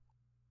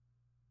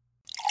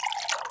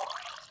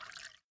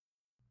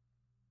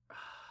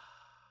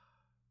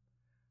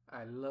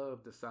I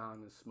love the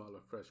sound and smell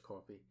of fresh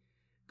coffee.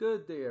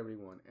 Good day,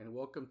 everyone, and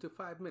welcome to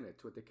 5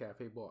 Minutes with the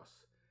Cafe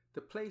Boss, the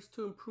place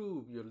to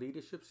improve your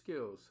leadership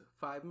skills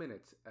 5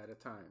 minutes at a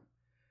time.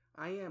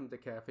 I am the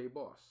Cafe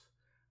Boss.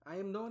 I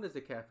am known as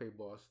the Cafe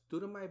Boss due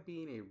to my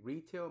being a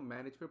retail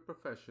management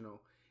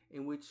professional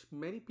in which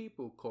many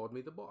people called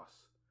me the boss.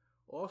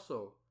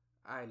 Also,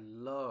 I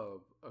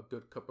love a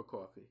good cup of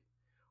coffee.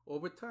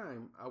 Over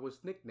time, I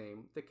was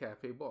nicknamed the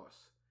Cafe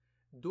Boss.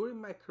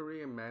 During my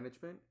career in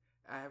management,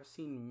 I have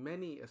seen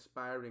many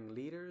aspiring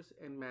leaders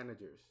and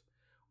managers.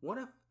 One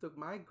of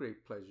my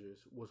great pleasures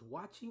was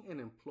watching an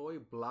employee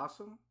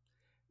blossom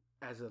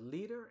as a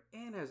leader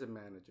and as a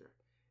manager.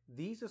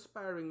 These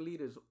aspiring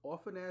leaders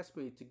often ask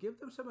me to give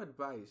them some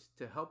advice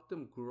to help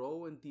them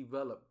grow and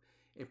develop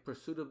in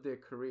pursuit of their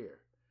career.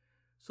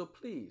 So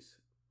please,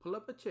 pull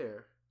up a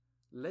chair,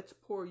 let's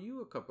pour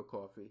you a cup of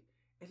coffee,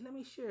 and let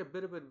me share a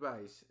bit of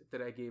advice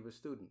that I gave a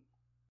student.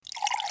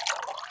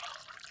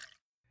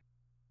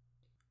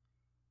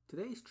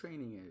 Today's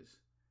training is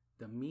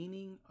the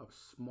meaning of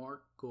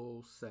SMART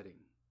goal setting.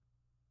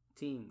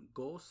 Team,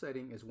 goal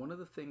setting is one of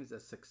the things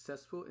that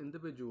successful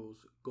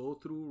individuals go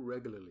through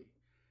regularly.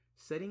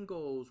 Setting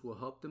goals will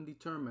help them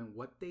determine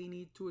what they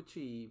need to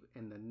achieve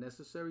and the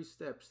necessary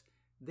steps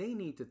they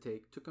need to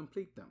take to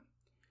complete them.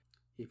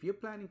 If you're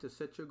planning to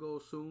set your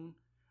goals soon,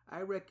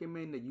 I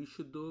recommend that you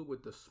should do it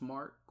with the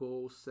SMART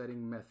goal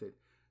setting method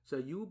so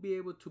you'll be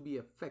able to be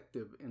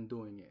effective in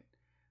doing it.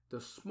 The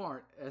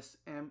SMART,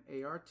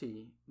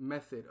 S-M-A-R-T,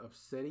 method of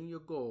setting your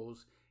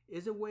goals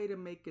is a way to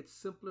make it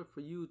simpler for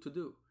you to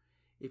do.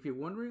 If you're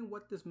wondering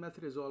what this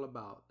method is all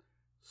about,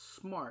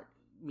 SMART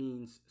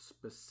means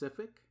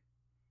specific,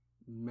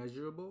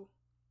 measurable,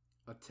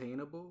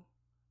 attainable,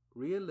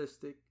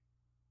 realistic,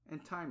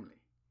 and timely.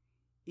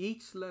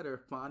 Each letter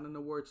found in the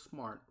word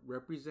SMART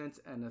represents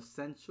an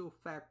essential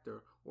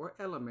factor or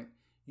element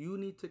you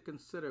need to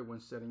consider when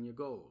setting your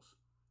goals.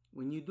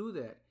 When you do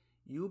that,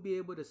 you'll be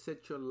able to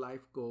set your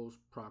life goals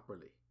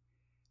properly.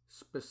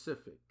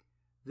 Specific.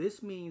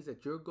 This means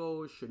that your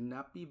goals should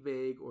not be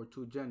vague or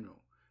too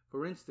general.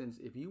 For instance,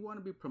 if you want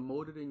to be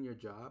promoted in your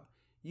job,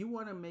 you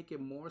want to make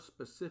it more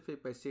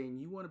specific by saying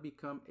you want to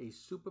become a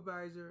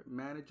supervisor,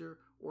 manager,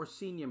 or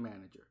senior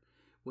manager.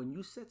 When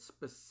you set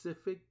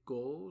specific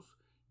goals,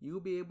 you'll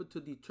be able to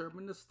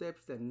determine the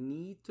steps that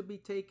need to be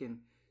taken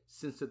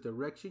since the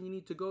direction you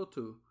need to go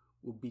to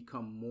will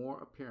become more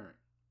apparent.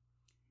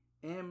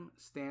 M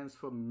stands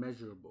for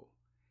measurable.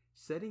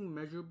 Setting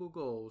measurable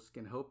goals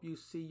can help you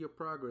see your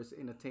progress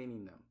in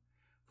attaining them.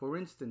 For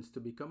instance,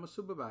 to become a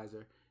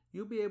supervisor,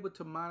 you'll be able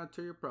to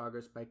monitor your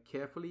progress by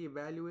carefully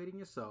evaluating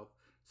yourself,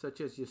 such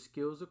as your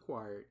skills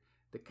acquired,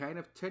 the kind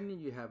of tenure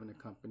you have in a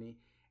company,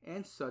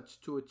 and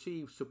such to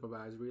achieve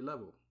supervisory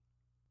level.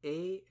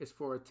 A is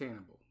for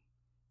attainable.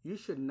 You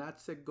should not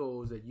set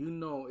goals that you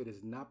know it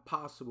is not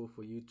possible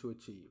for you to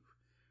achieve.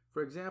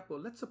 For example,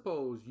 let's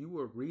suppose you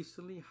were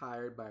recently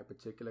hired by a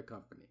particular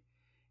company.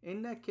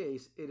 In that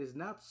case, it is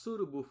not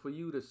suitable for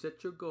you to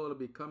set your goal of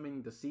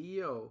becoming the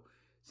CEO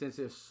since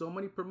there's so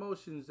many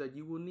promotions that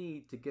you will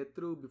need to get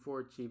through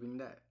before achieving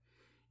that.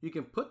 You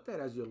can put that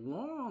as your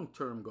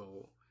long-term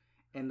goal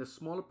and the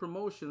smaller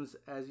promotions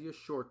as your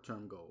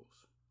short-term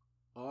goals.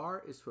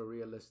 R is for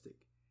realistic.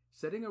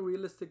 Setting a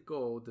realistic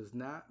goal does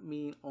not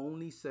mean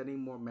only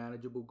setting more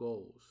manageable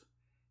goals.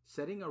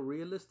 Setting a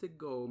realistic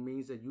goal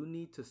means that you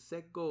need to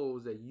set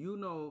goals that you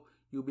know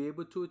you'll be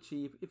able to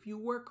achieve if you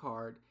work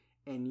hard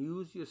and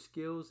use your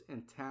skills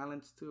and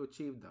talents to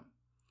achieve them.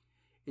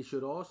 It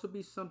should also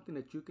be something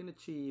that you can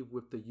achieve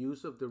with the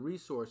use of the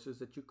resources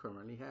that you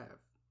currently have.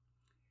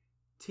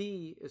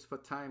 T is for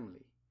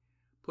timely.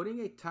 Putting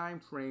a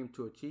time frame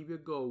to achieve your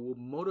goal will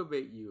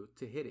motivate you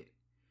to hit it.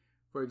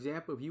 For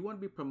example, if you want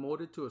to be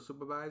promoted to a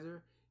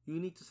supervisor, you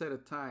need to set a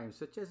time,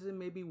 such as it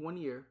may be 1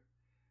 year.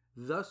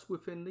 Thus,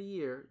 within the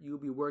year, you'll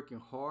be working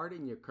hard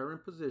in your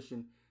current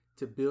position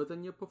to build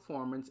on your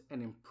performance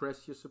and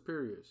impress your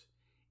superiors.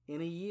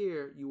 In a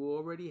year, you will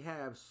already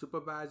have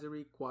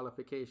supervisory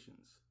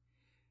qualifications.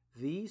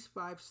 These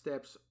 5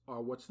 steps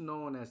are what's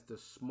known as the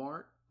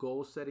SMART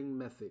goal setting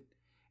method,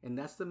 and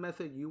that's the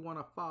method you want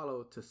to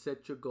follow to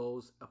set your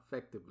goals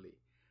effectively.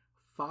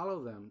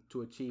 Follow them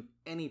to achieve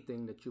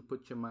anything that you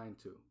put your mind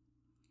to.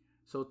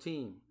 So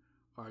team,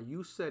 are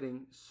you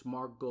setting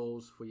SMART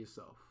goals for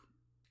yourself?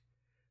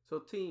 So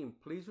team,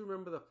 please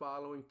remember the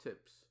following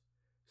tips.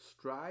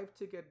 Strive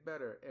to get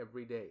better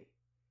every day.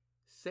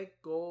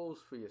 Set goals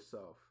for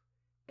yourself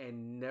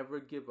and never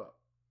give up.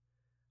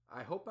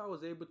 I hope I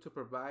was able to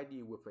provide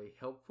you with a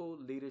helpful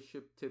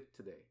leadership tip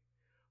today.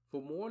 For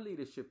more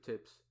leadership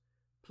tips,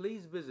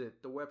 please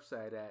visit the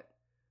website at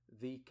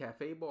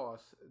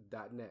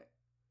thecafeboss.net.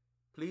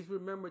 Please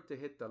remember to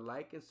hit the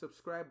like and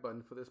subscribe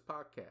button for this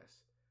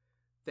podcast.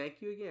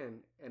 Thank you again,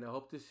 and I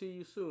hope to see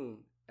you soon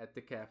at the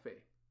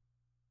cafe.